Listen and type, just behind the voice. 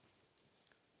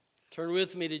Turn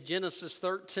with me to Genesis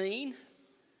 13.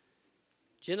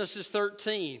 Genesis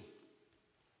 13.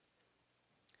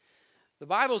 The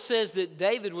Bible says that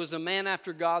David was a man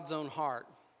after God's own heart.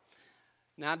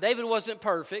 Now, David wasn't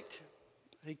perfect.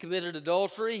 He committed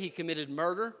adultery. He committed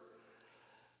murder.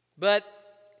 But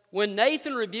when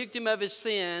Nathan rebuked him of his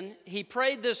sin, he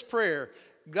prayed this prayer: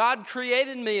 God, create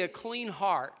in me a clean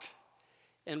heart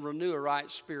and renew a right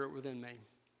spirit within me.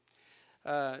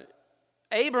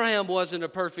 Abraham wasn't a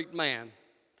perfect man.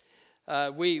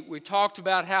 We talked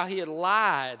about how he had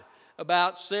lied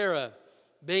about Sarah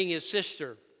being his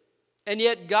sister. And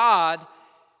yet God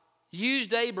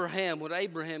used Abraham when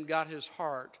Abraham got his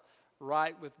heart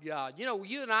right with God. You know,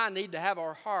 you and I need to have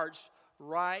our hearts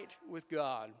right with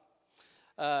God.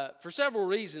 For several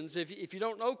reasons. If you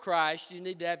don't know Christ, you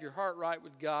need to have your heart right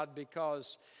with God,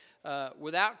 because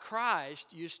without Christ,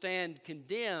 you stand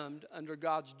condemned under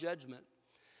God's judgment.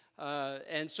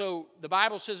 And so the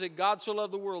Bible says that God so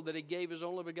loved the world that He gave His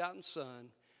only begotten Son,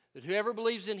 that whoever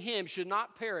believes in Him should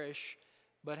not perish,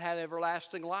 but have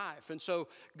everlasting life. And so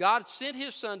God sent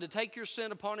His Son to take your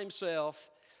sin upon Himself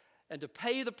and to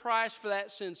pay the price for that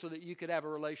sin so that you could have a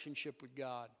relationship with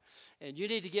God. And you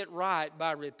need to get right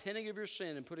by repenting of your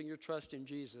sin and putting your trust in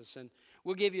Jesus. And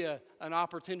we'll give you an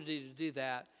opportunity to do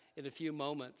that in a few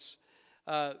moments.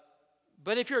 But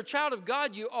if you're a child of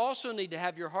God, you also need to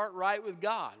have your heart right with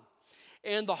God.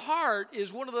 And the heart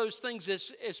is one of those things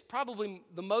that's probably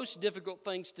the most difficult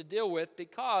things to deal with,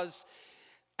 because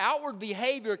outward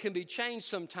behavior can be changed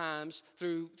sometimes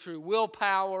through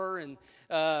willpower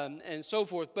and so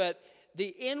forth. But the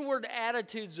inward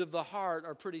attitudes of the heart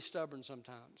are pretty stubborn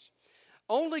sometimes.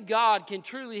 Only God can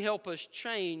truly help us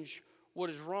change what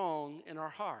is wrong in our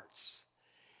hearts.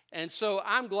 And so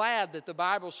I'm glad that the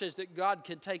Bible says that God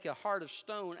can take a heart of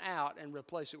stone out and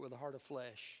replace it with a heart of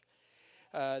flesh.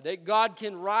 That God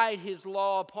can write His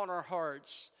law upon our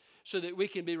hearts so that we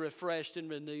can be refreshed and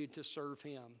renewed to serve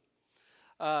Him.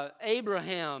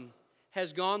 Abraham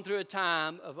has gone through a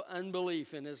time of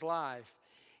unbelief in his life.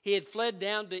 He had fled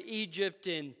down to Egypt,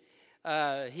 and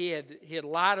he had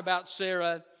lied about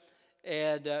Sarah,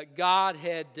 and God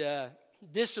had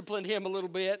disciplined him a little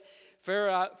bit.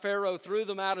 Pharaoh threw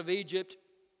them out of Egypt.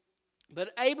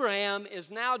 But Abraham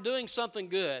is now doing something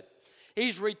good.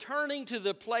 He's returning to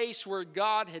the place where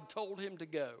God had told him to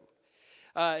go.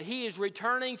 He is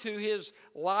returning to his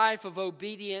life of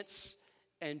obedience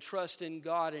and trust in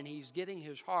God, and he's getting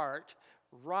his heart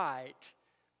right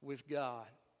with God.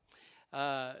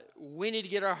 We need to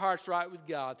get our hearts right with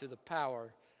God through the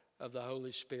power of the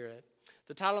Holy Spirit.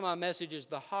 The title of my message is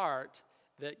The Heart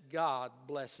That God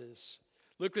Blesses.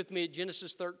 Look with me at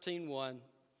Genesis 13:1.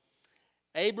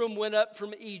 Abram went up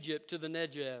from Egypt to the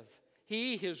Negev,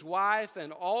 he, his wife,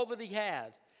 and all that he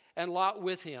had, and Lot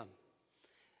with him.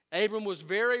 Abram was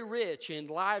very rich in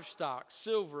livestock,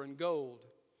 silver, and gold.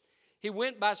 He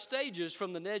went by stages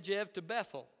from the Negev to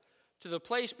Bethel, to the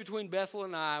place between Bethel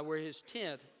and Ai where his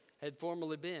tent had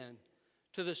formerly been,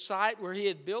 to the site where he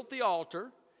had built the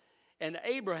altar, and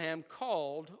Abraham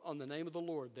called on the name of the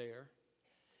Lord there.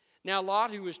 Now Lot,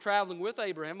 who was traveling with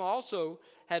Abraham, also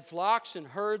had flocks and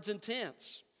herds and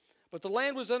tents. But the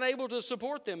land was unable to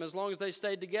support them as long as they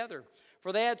stayed together,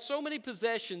 for they had so many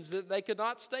possessions that they could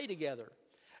not stay together.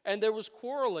 And there was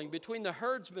quarreling between the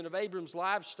herdsmen of Abram's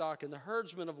livestock and the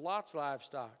herdsmen of Lot's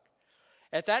livestock.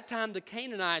 At that time the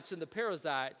Canaanites and the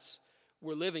Perizzites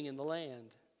were living in the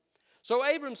land. So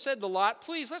Abram said to Lot,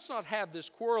 "Please, let's not have this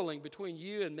quarreling between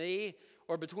you and me,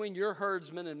 or between your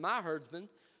herdsmen and my herdsmen,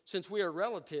 since we are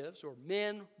relatives, or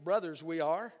men, brothers we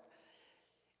are.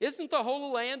 Isn't the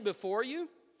whole land before you?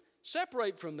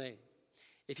 Separate from me.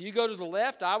 If you go to the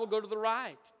left, I will go to the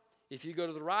right. If you go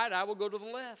to the right, I will go to the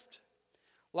left."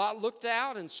 Lot looked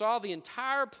out and saw the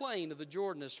entire plain of the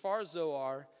Jordan as far as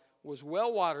Zoar was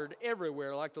well watered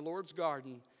everywhere, like the Lord's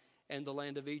garden and the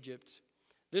land of Egypt.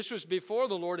 This was before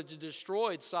the Lord had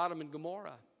destroyed Sodom and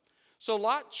Gomorrah. So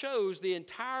Lot chose the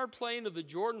entire plain of the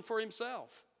Jordan for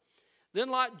himself. Then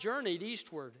Lot journeyed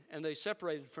eastward, and they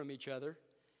separated from each other.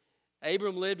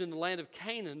 Abram lived in the land of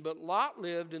Canaan, but Lot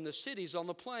lived in the cities on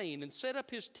the plain and set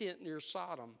up his tent near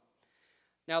Sodom.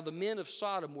 Now the men of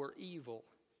Sodom were evil,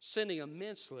 sinning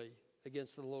immensely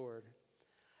against the Lord.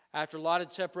 After Lot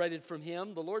had separated from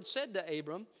him, the Lord said to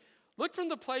Abram, "Look from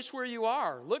the place where you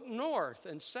are. Look north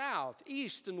and south,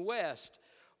 east and west,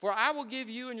 for I will give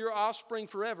you and your offspring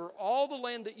forever all the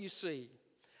land that you see.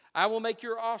 I will make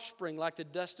your offspring like the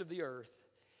dust of the earth,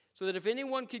 so that if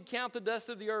anyone could count the dust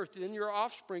of the earth, then your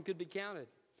offspring could be counted.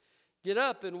 Get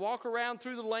up and walk around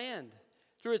through the land,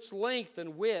 through its length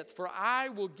and width, for I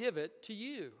will give it to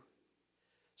you."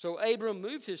 So Abram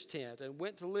moved his tent and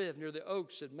went to live near the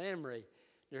oaks at Mamre,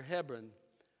 near Hebron,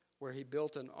 where he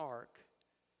built an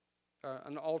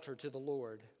altar to the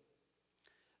Lord.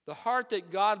 The heart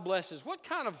that God blesses. What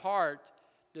kind of heart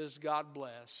does God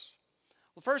bless?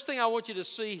 Well, first thing I want you to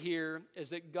see here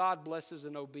is that God blesses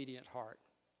an obedient heart.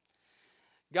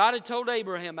 God had told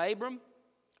Abraham, Abram,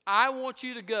 I want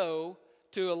you to go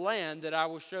to a land that I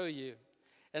will show you.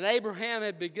 And Abraham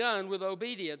had begun with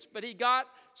obedience, but he got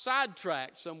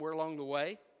sidetracked somewhere along the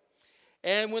way.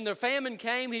 And when the famine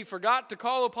came, he forgot to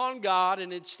call upon God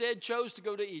and instead chose to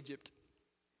go to Egypt.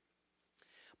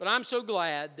 But I'm so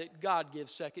glad that God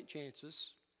gives second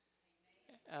chances.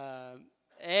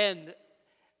 And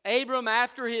Abram,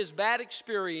 after his bad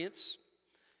experience,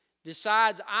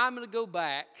 decides, I'm going to go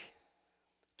back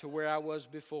to where I was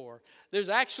before. There's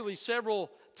actually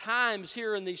several times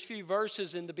here in these few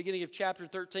verses in the beginning of chapter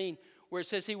 13 where it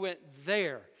says he went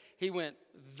there, he went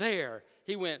there,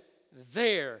 he went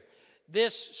there.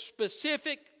 This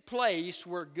specific place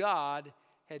where God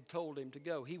had told him to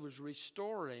go. He was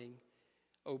restoring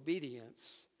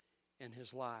obedience in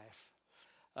his life.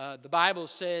 The Bible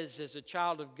says, as a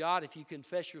child of God, if you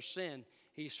confess your sin,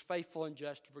 He's faithful and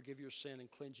just to forgive your sin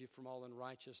and cleanse you from all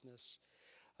unrighteousness.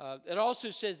 It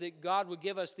also says that God will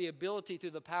give us the ability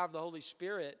through the power of the Holy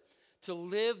Spirit to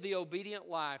live the obedient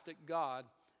life that God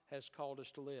has called us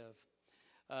to live.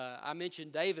 I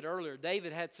mentioned David earlier.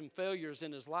 David had some failures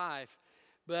in his life,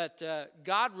 but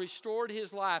God restored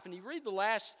his life. And you read the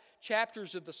last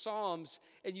chapters of the Psalms,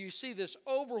 and you see this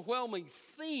overwhelming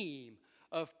theme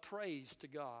of praise to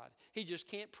God. He just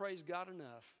can't praise God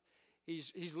enough.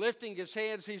 He's lifting his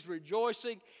hands. He's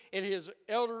rejoicing in his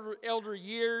elder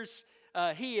years.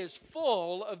 He is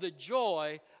full of the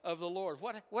joy of the Lord.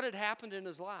 What had happened in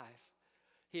his life?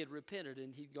 He had repented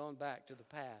and he'd gone back to the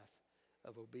path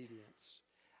of obedience.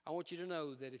 I want you to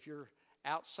know that if you're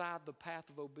outside the path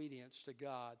of obedience to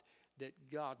God, that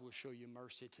God will show you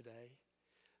mercy today.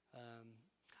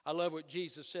 I love what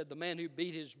Jesus said. The man who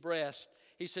beat his breast,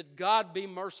 he said, God be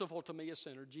merciful to me, a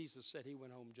sinner. Jesus said he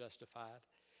went home justified.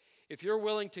 If you're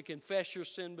willing to confess your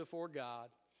sin before God,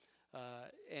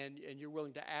 and you're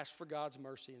willing to ask for God's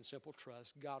mercy and simple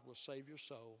trust, God will save your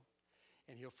soul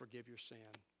and He'll forgive your sin.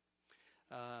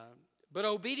 But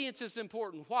obedience is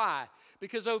important. Why?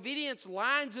 Because obedience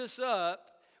lines us up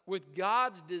with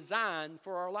God's design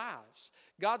for our lives.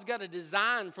 God's got a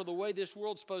design for the way this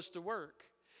world's supposed to work.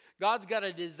 God's got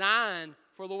a design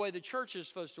for the way the church is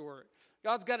supposed to work.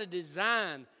 God's got a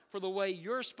design for the way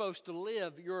you're supposed to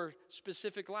live your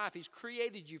specific life. He's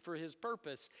created you for His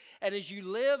purpose. And as you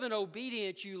live in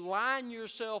obedience, you line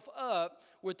yourself up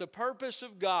with the purpose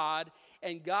of God,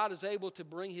 and God is able to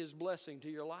bring His blessing to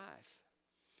your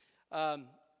life.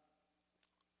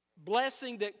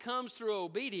 Blessing that comes through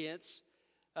obedience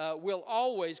will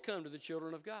always come to the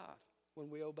children of God when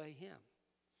we obey Him.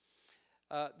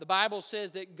 The Bible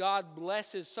says that God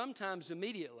blesses sometimes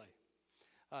immediately.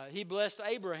 He blessed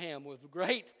Abraham with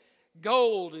great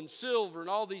gold and silver and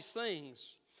all these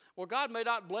things. Well, God may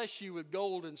not bless you with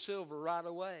gold and silver right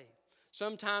away.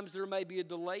 Sometimes there may be a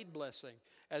delayed blessing,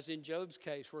 as in Job's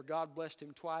case, where God blessed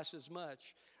him twice as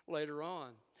much later on.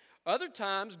 Other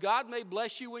times, God may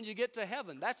bless you when you get to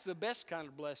heaven. That's the best kind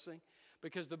of blessing,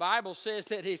 because the Bible says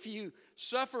that if you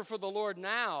suffer for the Lord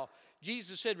now,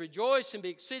 Jesus said, rejoice and be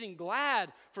exceeding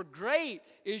glad, for great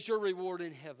is your reward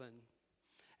in heaven.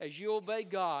 As you obey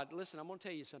God, listen, I'm going to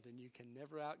tell you something. You can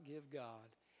never outgive God.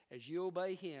 As you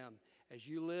obey Him, as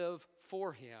you live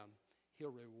for Him, He'll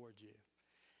reward you.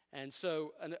 And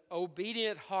so an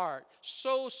obedient heart,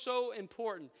 so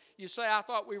important. You say, I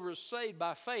thought we were saved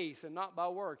by faith and not by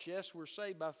works. Yes, we're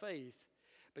saved by faith.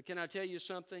 But can I tell you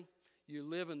something? You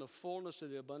live in the fullness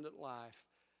of the abundant life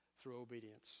through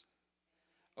obedience.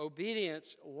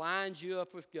 Obedience lines you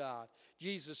up with God.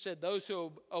 Jesus said, those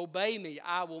who obey me,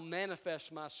 I will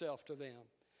manifest myself to them.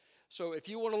 So if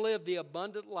you want to live the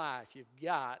abundant life, you've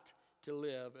got to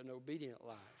live an obedient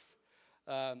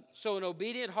life. So an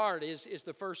obedient heart is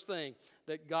the first thing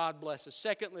that God blesses.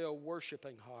 Secondly, a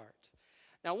worshiping heart.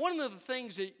 Now, one of the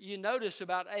things that you notice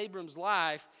about Abram's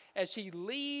life, as he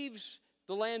leaves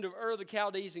the land of Ur of the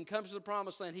Chaldees and comes to the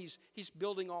promised land, he's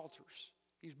building altars.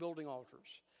 He's building altars.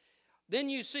 Then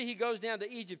you see he goes down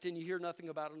to Egypt and you hear nothing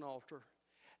about an altar.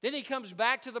 Then he comes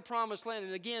back to the promised land,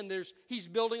 and again he's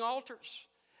building altars.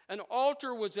 An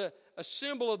altar was a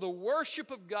symbol of the worship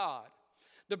of God.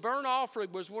 The burnt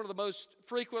offering was one of the most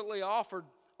frequently offered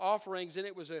offerings, and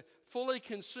it was a fully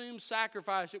consumed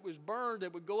sacrifice. It was burned,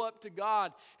 it would go up to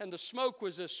God, and the smoke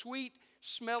was a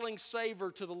sweet-smelling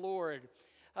savor to the Lord.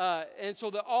 And so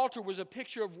the altar was a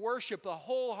picture of worship, a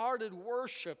wholehearted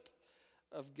worship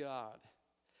of God.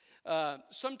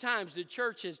 Sometimes the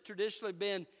church has traditionally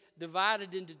been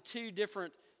divided into two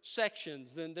different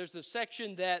sections. Then there's the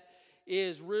section that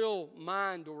is real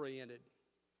mind-oriented.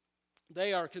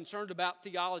 They are concerned about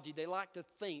theology. They like to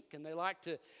think, and they like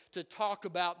to talk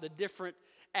about the different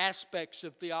aspects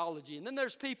of theology. And then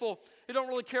there's people who don't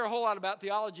really care a whole lot about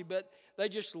theology, but they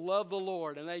just love the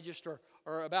Lord, and they just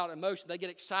are about emotion. They get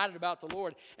excited about the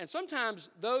Lord. And sometimes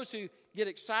those who get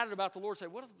excited about the Lord say,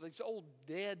 what are these old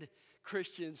dead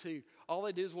Christians who all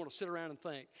they do is want to sit around and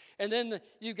think? And then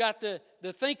you've got the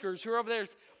thinkers who are over there.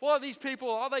 Well, these people,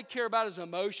 all they care about is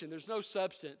emotion. There's no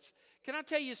substance. Can I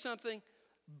tell you something?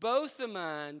 Both the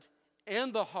mind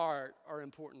and the heart are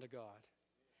important to God.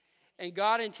 And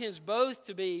God intends both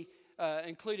to be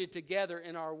included together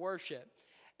in our worship.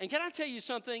 And can I tell you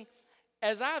something?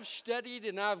 As I've studied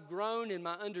and I've grown in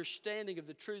my understanding of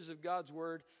the truths of God's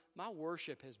Word, my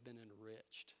worship has been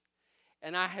enriched.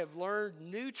 And I have learned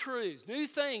new truths, new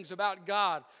things about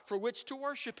God for which to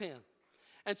worship Him.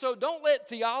 And so don't let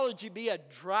theology be a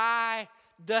dry,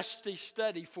 dusty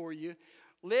study for you.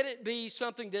 Let it be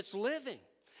something that's living.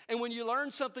 And when you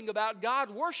learn something about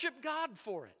God, worship God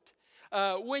for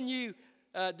it. When you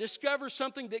discover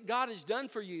something that God has done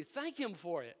for you, thank Him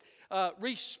for it.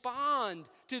 Respond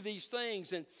to these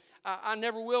things. And I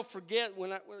never will forget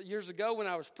years ago when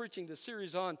I was preaching the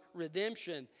series on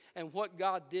redemption and what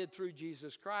God did through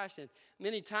Jesus Christ. And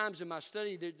many times in my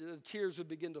study, the tears would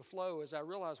begin to flow as I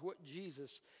realized what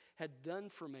Jesus had done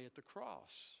for me at the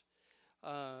cross.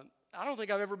 I don't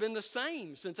think I've ever been the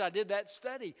same since I did that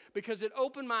study, because it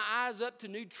opened my eyes up to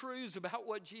new truths about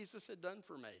what Jesus had done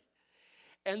for me.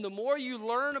 And the more you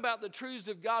learn about the truths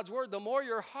of God's Word, the more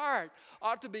your heart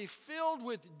ought to be filled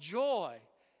with joy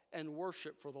and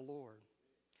worship for the Lord.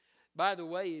 By the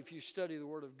way, if you study the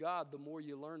Word of God, the more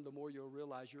you learn, the more you'll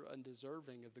realize you're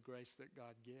undeserving of the grace that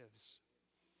God gives.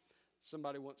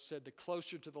 Somebody once said, the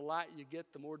closer to the light you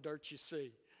get, the more dirt you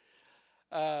see.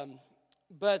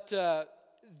 But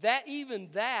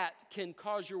that can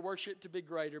cause your worship to be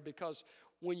greater, because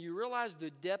when you realize the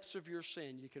depths of your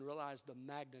sin, you can realize the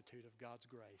magnitude of God's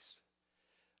grace.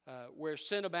 Where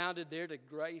sin abounded, there did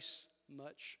grace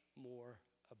much more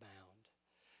abound.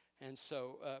 And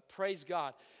so, praise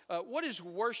God. What is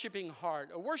worshiping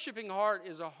heart? A worshiping heart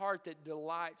is a heart that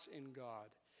delights in God.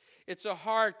 It's a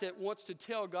heart that wants to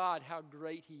tell God how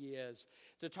great He is,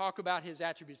 to talk about His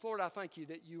attributes. Lord, I thank You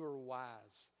that You are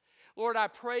wise. Lord, I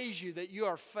praise You that You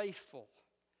are faithful.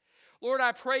 Lord,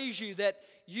 I praise You that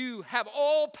You have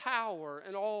all power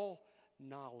and all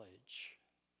knowledge.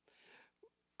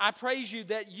 I praise You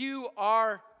that You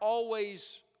are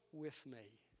always with me.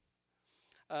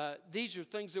 These are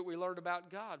things that we learned about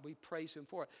God. We praise Him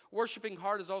for it. Worshiping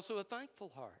heart is also a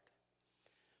thankful heart.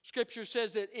 Scripture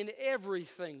says that in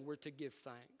everything we're to give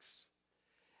thanks.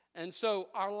 And so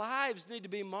our lives need to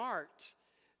be marked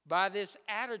by this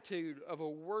attitude of a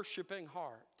worshiping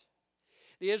heart.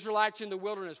 The Israelites in the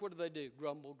wilderness, what do?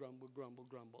 Grumble, grumble, grumble,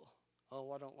 grumble.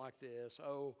 Oh, I don't like this.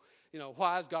 Oh,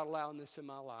 why is God allowing this in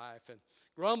my life? And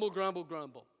grumble, grumble,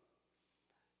 grumble.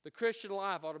 The Christian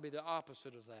life ought to be the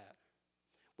opposite of that.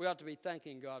 We ought to be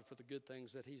thanking God for the good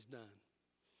things that He's done.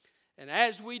 And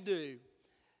as we do,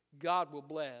 God will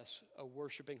bless a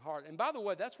worshiping heart. And by the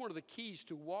way, that's one of the keys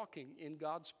to walking in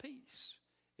God's peace,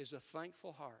 is a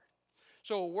thankful heart.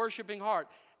 So a worshiping heart.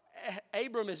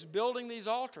 Abram is building these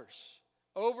altars.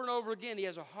 Over and over again, he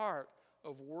has a heart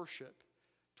of worship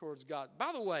towards God.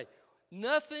 By the way,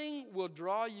 nothing will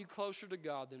draw you closer to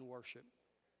God than worship.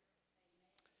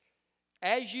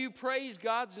 As you praise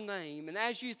God's name and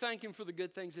as you thank Him for the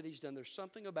good things that He's done, there's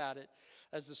something about it.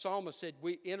 As the psalmist said,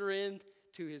 we enter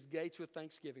into His gates with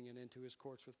thanksgiving and into His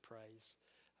courts with praise.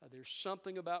 There's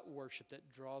something about worship that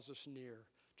draws us near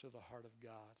to the heart of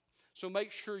God. So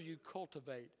make sure you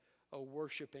cultivate a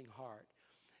worshiping heart.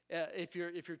 If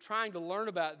you're trying to learn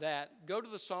about that, go to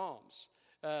the Psalms.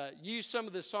 Use some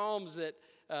of the Psalms that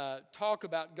talk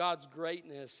about God's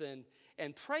greatness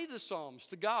and pray the Psalms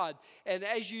to God. And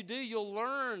as you do, you'll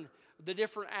learn the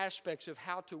different aspects of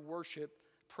how to worship,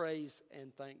 praise,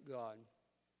 and thank God.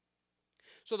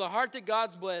 So the heart that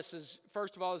God's blesses,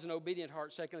 first of all, is an obedient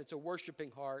heart. Second, it's a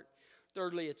worshiping heart.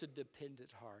 Thirdly, it's a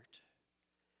dependent heart.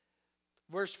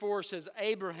 Verse 4 says,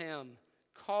 Abraham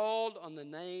called on the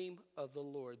name of the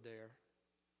Lord there.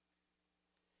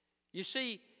 You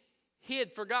see, he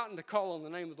had forgotten to call on the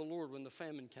name of the Lord when the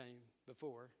famine came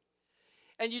before.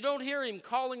 And you don't hear him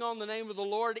calling on the name of the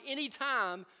Lord any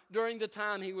time during the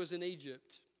time he was in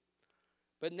Egypt.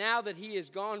 But now that he has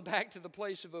gone back to the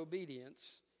place of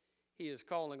obedience, he is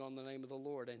calling on the name of the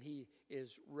Lord, and he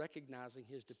is recognizing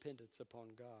his dependence upon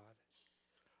God.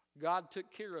 God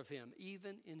took care of him,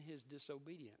 even in his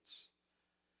disobedience.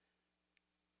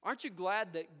 Aren't you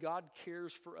glad that God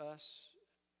cares for us,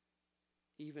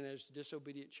 even as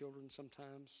disobedient children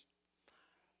sometimes?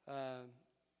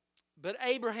 But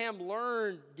Abraham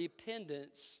learned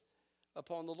dependence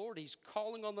upon the Lord. He's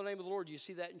calling on the name of the Lord. You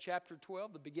see that in chapter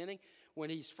 12, the beginning, when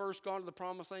he's first gone to the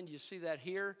promised land. You see that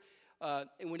here.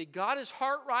 And when he got his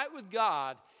heart right with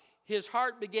God, his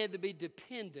heart began to be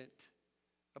dependent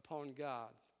upon God.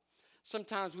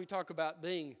 Sometimes we talk about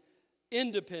being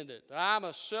independent. I'm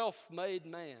a self-made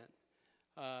man.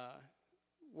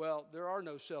 Well, there are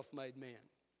no self-made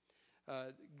men.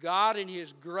 God in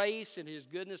his grace and his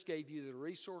goodness gave you the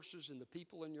resources and the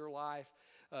people in your life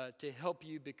to help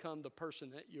you become the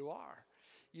person that you are.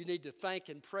 You need to thank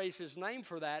and praise his name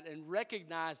for that and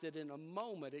recognize that in a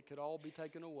moment it could all be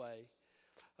taken away.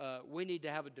 We need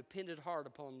to have a dependent heart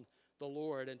upon the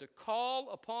Lord and to call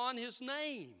upon his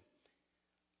name.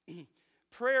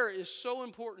 Prayer is so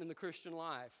important in the Christian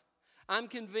life. I'm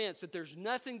convinced that there's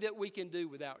nothing that we can do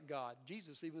without God.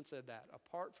 Jesus even said that.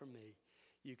 Apart from me,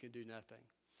 you can do nothing.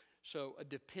 So a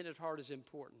dependent heart is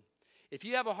important. If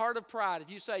you have a heart of pride, if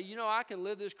you say, I can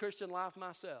live this Christian life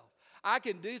myself, I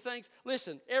can do things.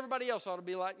 Listen, everybody else ought to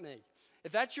be like me.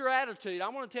 If that's your attitude, I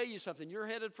want to tell you something. You're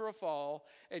headed for a fall,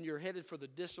 and you're headed for the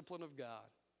discipline of God.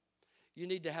 You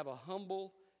need to have a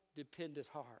humble, dependent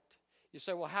heart. You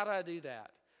say, well, how do I do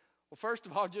that? Well, first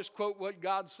of all, just quote what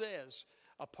God says.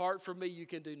 Apart from me, you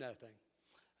can do nothing.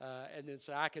 And then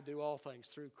say, I can do all things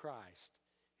through Christ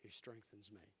who strengthens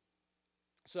me.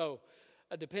 So,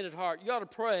 a dependent heart. You ought to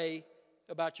pray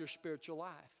about your spiritual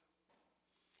life.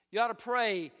 You ought to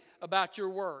pray about your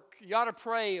work. You ought to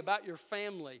pray about your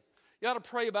family. You ought to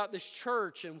pray about this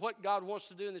church and what God wants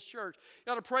to do in this church.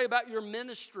 You ought to pray about your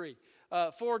ministry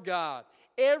for God.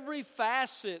 Every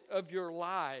facet of your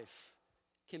life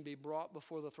can be brought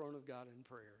before the throne of God in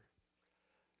prayer.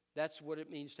 That's what it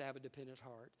means to have a dependent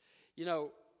heart.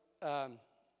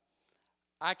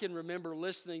 I can remember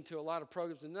listening to a lot of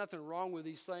programs, and nothing wrong with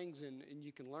these things, and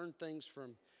you can learn things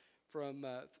from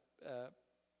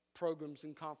programs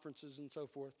and conferences and so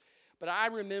forth. But I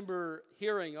remember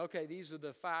hearing, okay, these are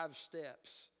the 5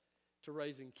 steps to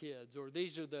raising kids, or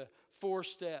these are the 4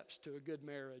 steps to a good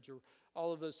marriage, or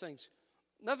all of those things.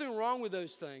 Nothing wrong with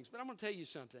those things, but I'm going to tell you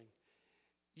something.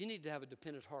 You need to have a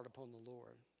dependent heart upon the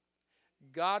Lord.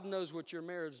 God knows what your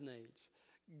marriage needs.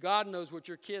 God knows what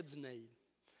your kids need.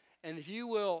 And if you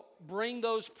will bring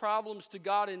those problems to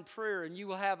God in prayer, and you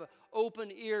will have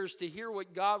open ears to hear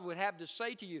what God would have to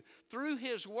say to you through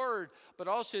his word, but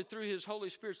also through his Holy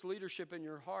Spirit's leadership in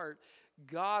your heart,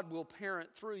 God will parent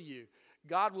through you.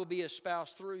 God will be a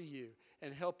spouse through you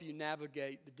and help you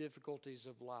navigate the difficulties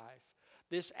of life.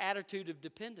 This attitude of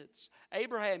dependence.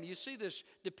 Abraham, you see this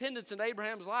dependence in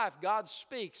Abraham's life. God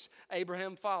speaks,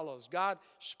 Abraham follows. God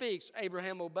speaks,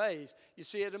 Abraham obeys. You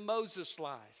see it in Moses'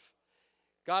 life.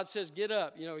 God says, get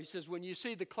up. He says, when you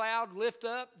see the cloud lift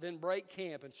up, then break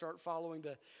camp and start following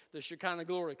the Shekinah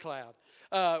glory cloud.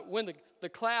 When the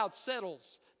cloud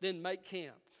settles, then make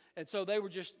camp. And so they were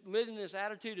just living this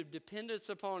attitude of dependence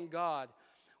upon God.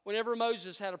 Whenever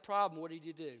Moses had a problem, what did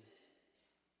he do?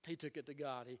 He took it to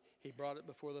God. He brought it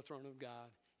before the throne of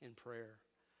God in prayer.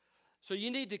 So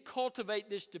you need to cultivate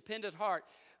this dependent heart.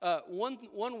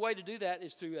 One way to do that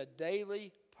is through a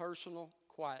daily personal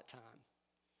quiet time.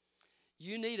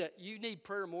 You need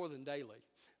prayer more than daily.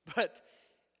 But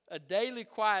a daily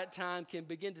quiet time can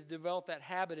begin to develop that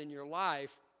habit in your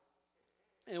life.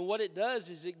 And what it does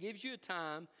is it gives you a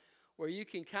time where you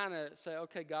can kind of say,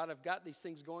 okay, God, I've got these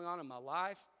things going on in my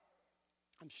life.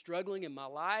 I'm struggling in my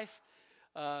life.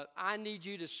 I need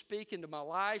you to speak into my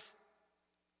life,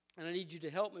 and I need you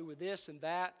to help me with this and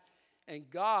that. And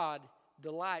God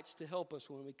delights to help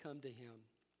us when we come to him.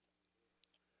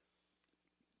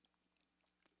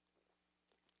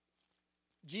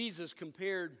 Jesus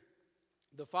compared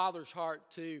the Father's heart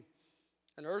to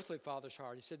an earthly father's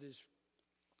heart. He said,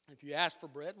 if you ask for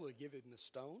bread, will he give him a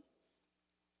stone?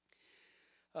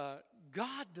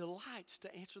 God delights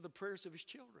to answer the prayers of his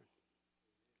children.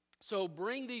 So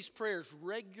bring these prayers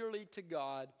regularly to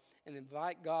God and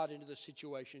invite God into the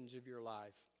situations of your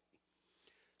life.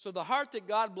 So the heart that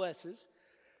God blesses,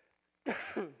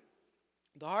 an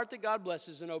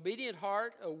obedient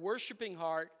heart, a worshiping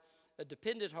heart, a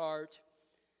dependent heart,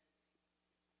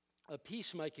 a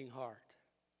peacemaking heart.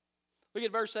 Look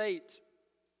at verse 8.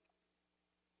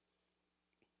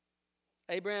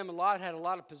 Abraham and Lot had a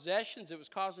lot of possessions. It was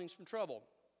causing some trouble.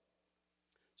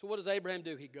 So what does Abraham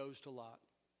do? He goes to Lot.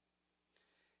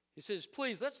 He says,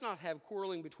 please, let's not have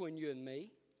quarreling between you and me.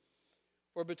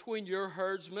 or between your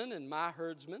herdsman and my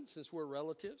herdsman, since we're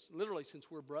relatives, literally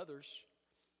since we're brothers?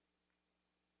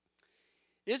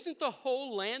 Isn't the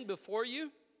whole land before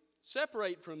you?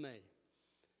 Separate from me.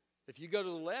 If you go to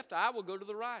the left, I will go to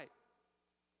the right.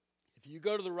 If you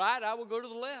go to the right, I will go to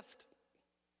the left.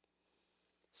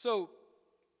 So,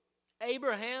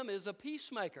 Abraham is a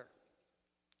peacemaker.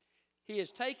 He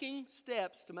is taking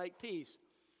steps to make peace.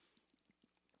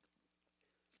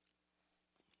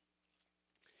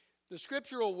 The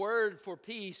scriptural word for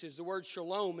peace is the word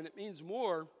shalom, and it means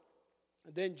more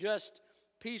than just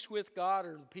peace with God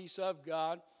or the peace of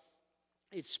God.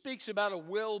 It speaks about a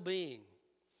well-being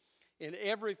in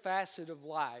every facet of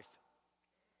life.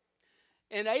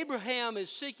 And Abraham is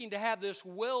seeking to have this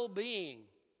well-being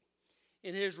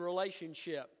in his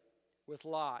relationship with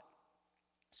Lot.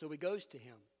 So he goes to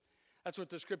him. That's what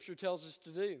the scripture tells us to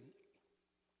do.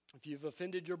 If you've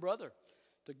offended your brother,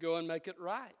 to go and make it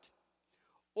right.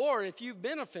 Or if you've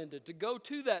been offended, to go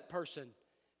to that person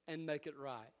and make it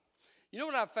right. You know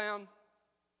what I've found?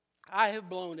 I have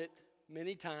blown it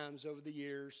many times over the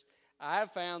years. I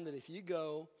have found that if you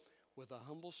go with a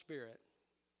humble spirit,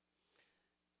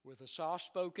 with a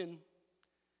soft-spoken,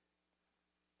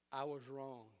 I was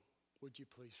wrong, would you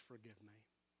please forgive me?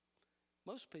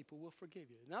 Most people will forgive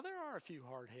you. Now, there are a few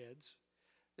hard heads.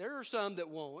 There are some that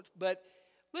won't. But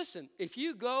listen, if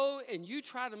you go and you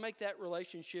try to make that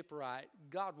relationship right,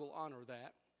 God will honor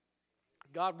that.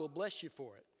 God will bless you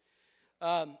for it.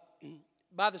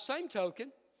 By the same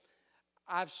token,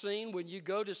 I've seen when you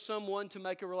go to someone to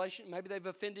make a relationship, maybe they've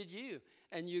offended you,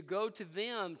 and you go to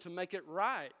them to make it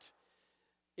right.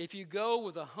 If you go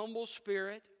with a humble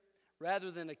spirit,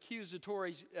 rather than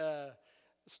accusatory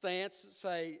stance,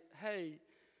 say, hey,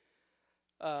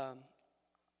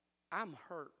 I'm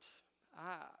hurt.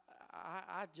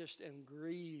 I just am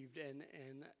grieved and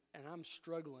I'm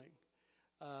struggling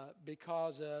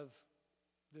because of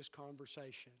this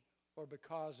conversation or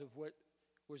because of what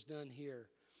was done here.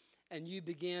 And you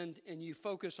begin and you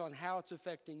focus on how it's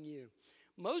affecting you.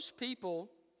 Most people,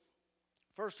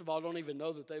 first of all, don't even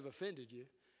know that they've offended you.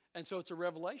 And so it's a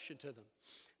revelation to them.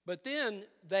 But then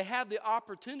they have the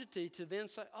opportunity to then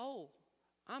say, oh,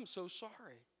 I'm so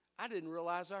sorry. I didn't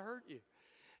realize I hurt you.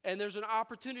 And there's an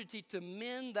opportunity to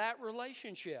mend that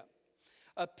relationship.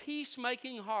 A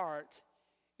peacemaking heart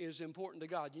is important to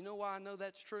God. You know why I know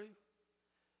that's true?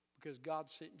 Because God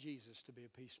sent Jesus to be a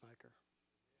peacemaker.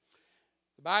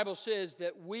 The Bible says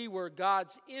that we were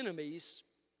God's enemies,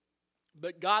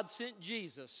 but God sent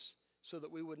Jesus so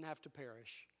that we wouldn't have to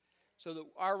perish, so that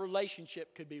our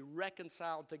relationship could be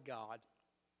reconciled to God.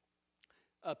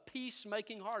 A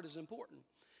peacemaking heart is important.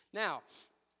 Now,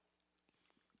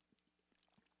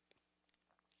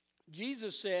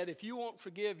 Jesus said, if you won't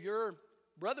forgive your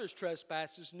brother's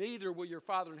trespasses, neither will your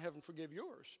Father in heaven forgive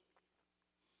yours.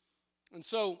 And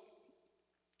so,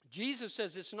 Jesus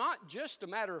says it's not just a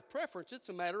matter of preference, it's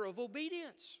a matter of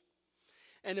obedience.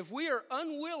 And if we are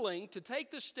unwilling to take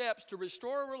the steps to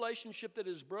restore a relationship that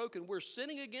is broken, we're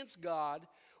sinning against God,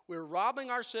 we're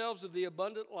robbing ourselves of the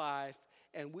abundant life,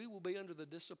 and we will be under the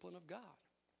discipline of God.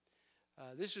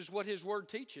 This is what His Word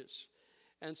teaches.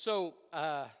 And so,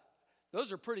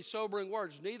 those are pretty sobering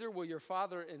words. Neither will your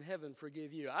Father in heaven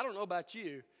forgive you. I don't know about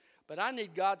you, but I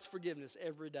need God's forgiveness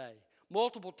every day,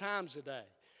 multiple times a day.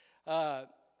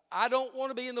 I don't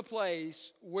want to be in the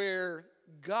place where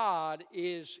God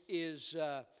is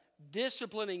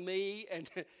disciplining me and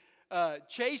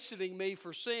chastening me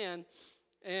for sin,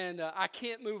 and I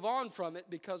can't move on from it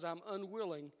because I'm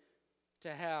unwilling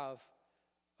to have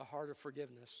a heart of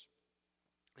forgiveness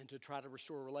and to try to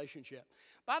restore a relationship.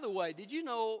 By the way, did you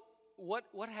know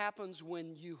what happens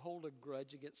when you hold a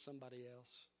grudge against somebody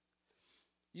else?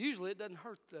 Usually it doesn't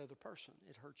hurt the other person,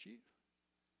 it hurts you.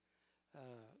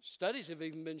 Studies have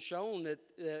even been shown that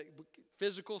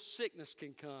physical sickness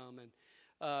can come,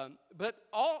 but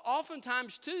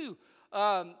oftentimes too,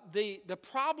 the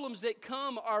problems that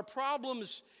come are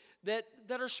problems that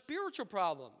are spiritual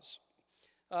problems.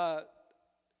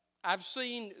 I've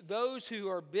seen those who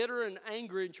are bitter and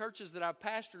angry in churches that I've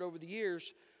pastored over the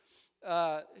years,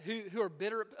 who are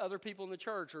bitter at other people in the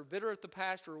church or bitter at the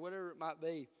pastor or whatever it might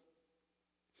be.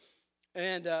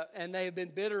 And they have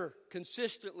been bitter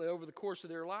consistently over the course of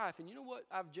their life. And you know what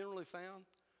I've generally found?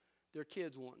 Their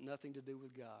kids want nothing to do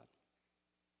with God.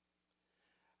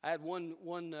 I had one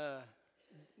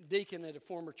deacon at a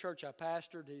former church I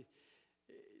pastored.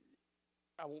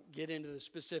 I won't get into the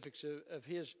specifics of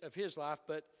his life,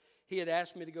 but he had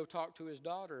asked me to go talk to his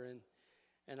daughter,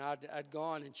 and I'd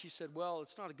gone, and she said, well,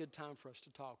 it's not a good time for us to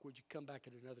talk. Would you come back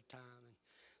at another time? And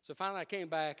so finally I came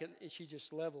back, and she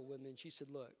just leveled with me, and she said,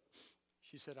 look,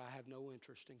 She said, I have no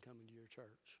interest in coming to your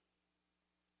church.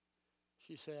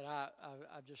 She said, I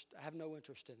have no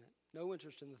interest in it. No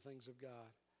interest in the things of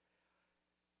God.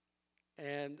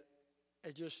 And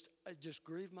it just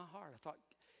grieved my heart. I thought,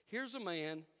 here's a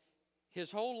man,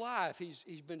 his whole life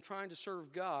he's been trying to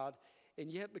serve God,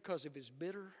 and yet because of his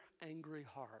bitter, angry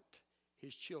heart,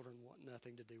 his children want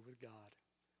nothing to do with God.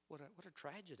 What a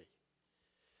tragedy.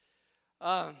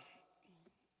 A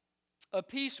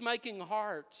peacemaking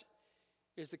heart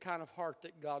is the kind of heart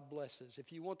that God blesses.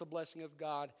 If you want the blessing of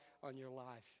God on your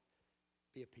life,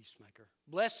 be a peacemaker.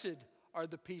 Blessed are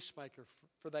the peacemaker,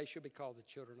 for they shall be called the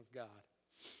children of God.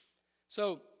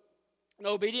 So, an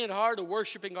obedient heart, a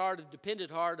worshiping heart, a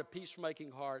dependent heart, a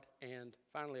peacemaking heart, and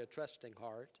finally a trusting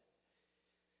heart.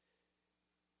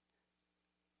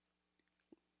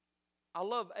 I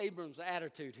love Abram's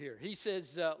attitude here. He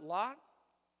says, Lot,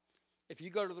 if you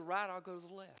go to the right, I'll go to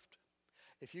the left.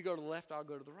 If you go to the left, I'll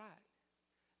go to the right.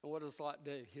 And what does Lot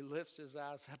do? He lifts his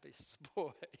eyes up. He says,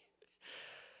 boy,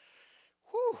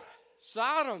 whew,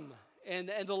 Sodom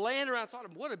and the land around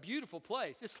Sodom, what a beautiful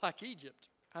place. It's like Egypt.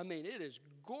 I mean, it is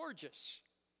gorgeous.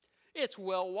 It's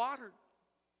well watered.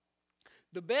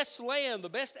 The best land, the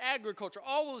best agriculture,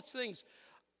 all of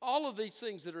these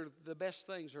things that are the best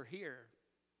things are here.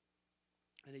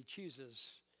 And he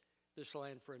chooses this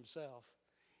land for himself.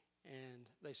 And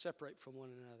they separate from one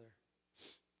another.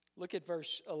 Look at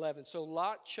verse 11. So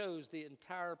Lot chose the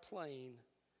entire plain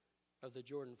of the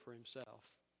Jordan for himself.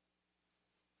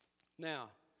 Now,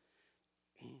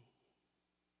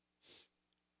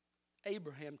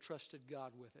 Abraham trusted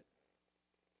God with it.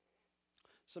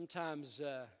 Sometimes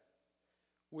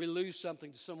we lose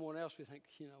something to someone else. We think,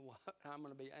 you know what, I'm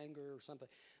going to be angry or something.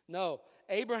 No,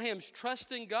 Abraham's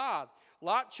trusting God.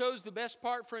 Lot chose the best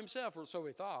part for himself, or so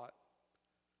he thought.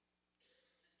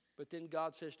 But then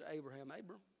God says to Abraham,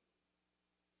 Abram,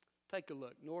 take a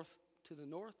look. To the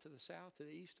north, to the south, to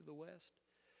the east, to the west.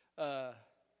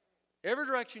 Every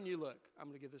direction you look, I'm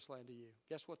going to give this land to you.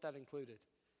 Guess what that included?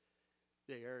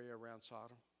 The area around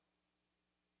Sodom.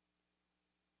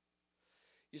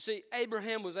 You see,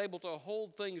 Abraham was able to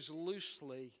hold things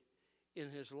loosely in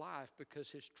his life because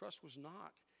his trust was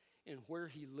not in where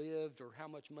he lived or how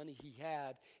much money he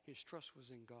had. His trust was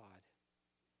in God.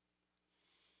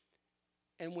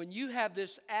 And when you have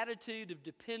this attitude of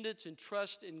dependence and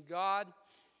trust in God,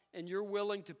 and you're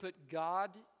willing to put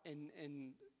God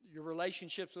and your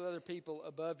relationships with other people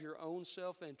above your own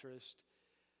self-interest,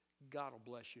 God will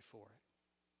bless you for it.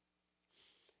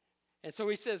 And so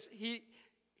he says,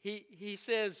 he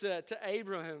says to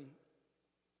Abraham,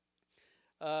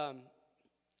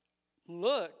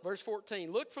 look, verse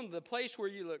 14, look from the place where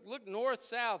you look north,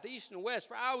 south, east, and west,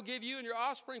 for I will give you and your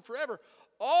offspring forever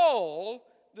all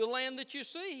the land that you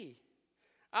see.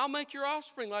 I'll make your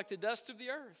offspring like the dust of the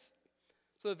earth.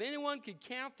 So if anyone could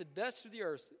count the dust of the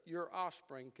earth, your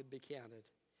offspring could be counted.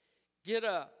 Get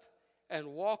up and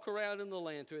walk around in the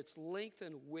land to its length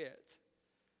and width,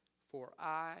 for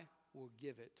I will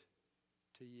give it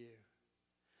to you.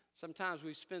 Sometimes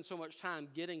we spend so much time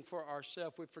getting for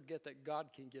ourselves, we forget that God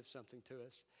can give something to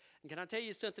us. And can I tell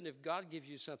you something? If God gives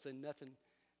you something, nothing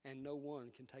and no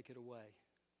one can take it away.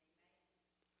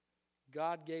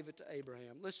 God gave it to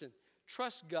Abraham. Listen,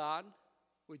 trust God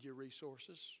with your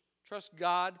resources. Trust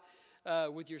God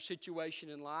with your situation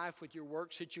in life, with your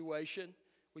work situation,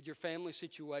 with your family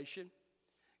situation.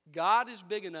 God is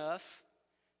big enough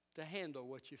to handle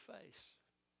what you face.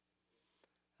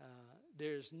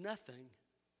 There's nothing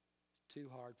too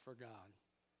hard for God.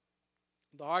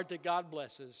 The heart that God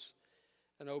blesses,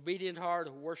 an obedient heart,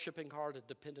 a worshiping heart, a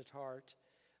dependent heart,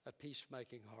 a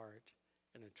peacemaking heart,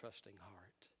 and a trusting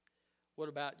heart. What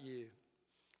about you?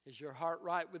 Is your heart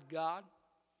right with God?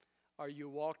 Are you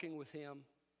walking with Him?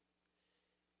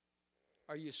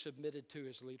 Are you submitted to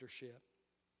His leadership?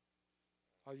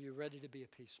 Are you ready to be a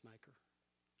peacemaker?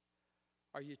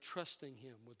 Are you trusting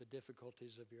Him with the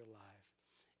difficulties of your life?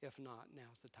 If not,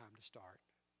 now's the time to start.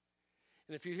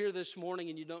 And if you're here this morning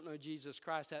and you don't know Jesus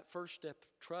Christ, that first step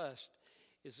of trust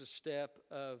is a step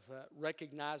of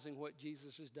recognizing what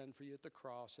Jesus has done for you at the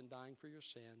cross and dying for your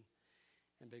sin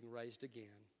and being raised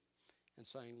again and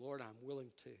saying, Lord, I'm willing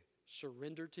to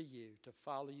surrender to you, to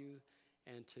follow you,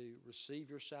 and to receive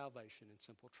your salvation in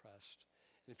simple trust.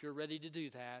 And if you're ready to do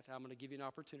that, I'm going to give you an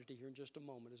opportunity here in just a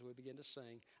moment as we begin to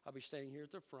sing. I'll be staying here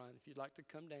at the front. If you'd like to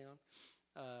come down,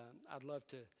 I'd love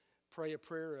to pray a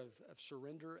prayer of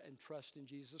surrender and trust in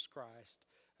Jesus Christ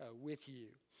with you.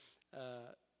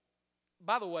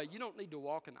 By the way, you don't need to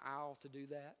walk an aisle to do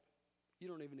that. You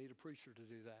don't even need a preacher to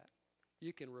do that.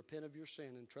 You can repent of your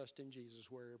sin and trust in Jesus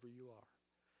wherever you are.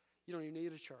 You don't even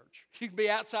need a church. You can be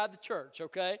outside the church,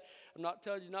 okay? I'm not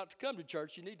telling you not to come to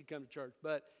church. You need to come to church,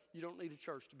 but you don't need a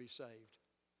church to be saved.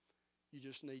 You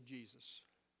just need Jesus.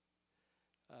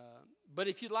 But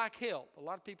if you like help, a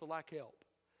lot of people like help.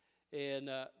 And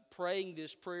praying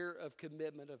this prayer of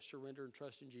commitment, of surrender and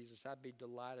trust in Jesus, I'd be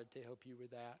delighted to help you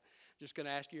with that. Just going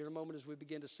to ask you in a moment as we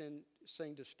begin to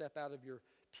sing to step out of your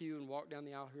pew and walk down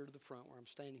the aisle here to the front where I'm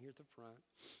standing here at the front.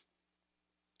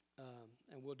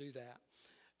 And we'll do that.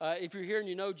 If you're here and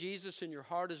you know Jesus and your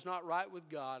heart is not right with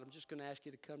God, I'm just going to ask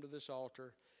you to come to this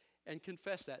altar and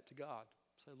confess that to God.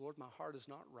 Say, Lord, my heart is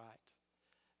not right.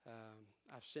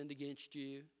 I've sinned against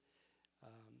you.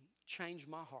 Change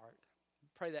my heart.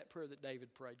 Pray that prayer that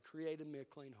David prayed. Create in me a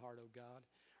clean heart, O God.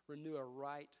 Renew a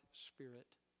right spirit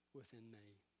within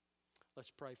me. Let's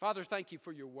pray. Father, thank you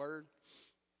for your word.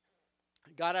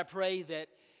 God, I pray that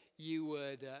you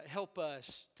would help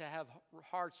us to have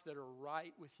hearts that are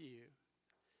right with you.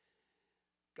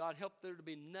 God, help there to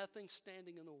be nothing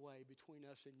standing in the way between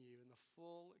us and you in the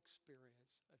full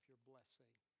experience of your blessing.